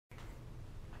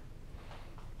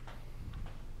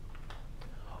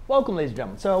Welcome, ladies and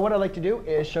gentlemen. So what I'd like to do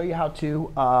is show you how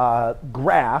to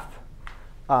graph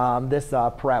this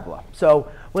parabola. So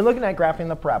when looking at graphing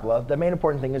the parabola, the main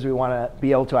important thing is we want to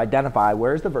be able to identify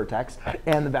where's the vertex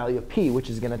and the value of p, which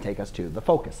is going to take us to the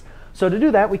focus. So to do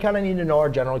that, we kind of need to know our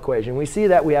general equation. We see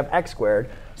that we have x squared.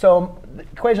 So the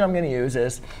equation I'm going to use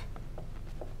is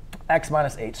x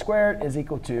minus h squared is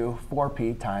equal to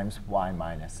 4p times y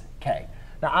minus k.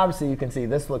 Now, obviously, you can see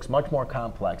this looks much more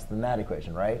complex than that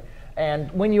equation, right?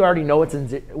 And when you already know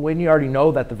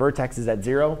that the vertex is at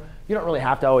 0, you don't really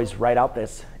have to always write out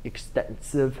this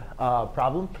extensive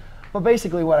problem. But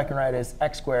basically, what I can write is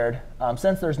x squared,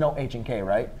 since there's no h and k,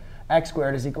 right? X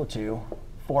squared is equal to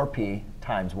 4p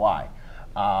times y.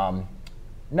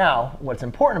 Now, what's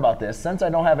important about this, since I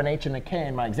don't have an h and a k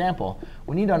in my example,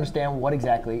 we need to understand what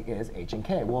exactly is h and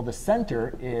k. Well, the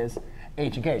center is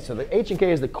h and k. So the h and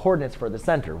k is the coordinates for the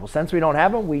center. Well, since we don't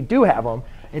have them, we do have them.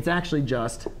 It's actually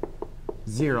just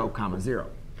 0, 0.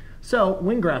 So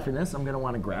when graphing this, I'm going to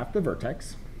want to graph the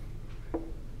vertex,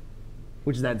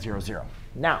 which is at 0, 0.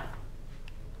 Now,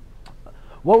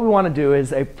 what we want to do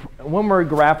is, when we're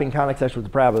graphing conic sections with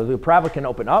the parabola can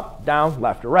open up, down,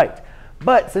 left, or right.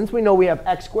 But since we know we have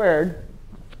x squared,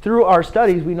 through our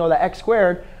studies, we know that x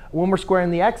squared, when we're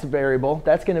squaring the x variable,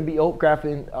 that's going to be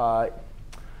graphing,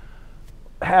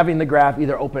 having the graph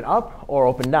either open up or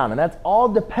open down. And that's all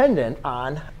dependent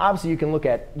on, obviously, you can look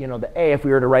at the a if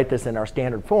we were to write this in our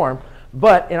standard form.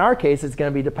 But in our case, it's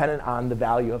going to be dependent on the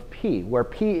value of p, where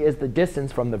p is the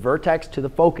distance from the vertex to the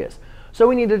focus. So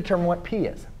we need to determine what p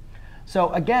is.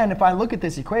 So again, if I look at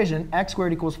this equation, x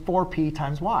squared equals 4p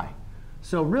times y.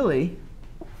 So really,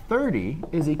 30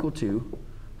 is equal to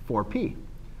 4p.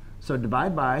 So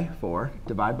divide by 4,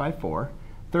 divide by 4.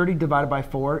 30 divided by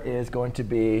 4 is going to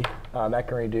be, that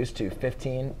can reduce to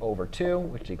 15 over 2,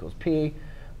 which equals p,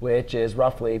 which is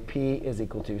roughly p is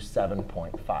equal to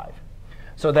 7.5.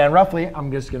 So then roughly,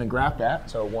 I'm just going to graph that.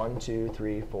 So 1, 2,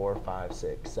 3, 4, 5,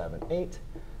 6, 7, 8.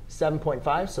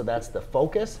 7.5, so that's the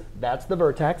focus. That's the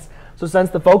vertex. So since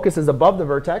the focus is above the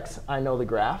vertex, I know the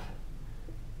graph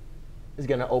is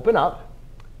going to open up.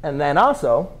 And then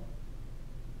also,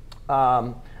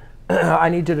 I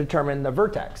need to determine the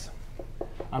vertex.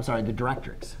 I'm sorry, the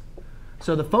directrix.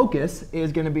 So the focus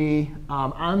is going to be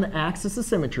on the axis of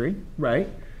symmetry, right?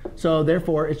 So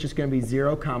therefore, it's just going to be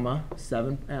 0,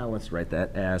 7. Let's write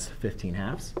that as 15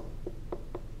 halves.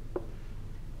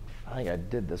 I think I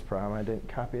did this problem. I didn't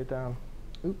copy it down.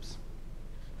 Oops.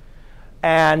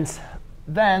 And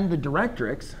then the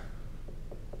directrix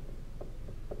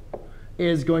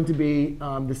is going to be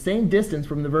the same distance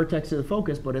from the vertex to the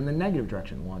focus, but in the negative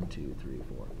direction. 1, 2, 3,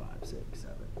 4, 5, 6,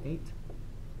 7, 8.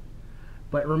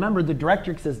 But remember, the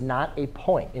directrix is not a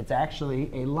point. It's actually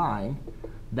a line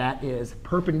that is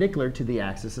perpendicular to the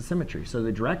axis of symmetry. So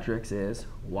the directrix is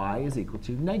y is equal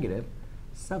to negative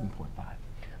 7.5.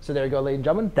 So there you go, ladies and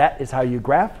gentlemen. That is how you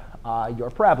graph your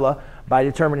parabola by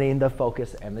determining the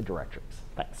focus and the directrix.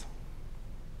 Thanks.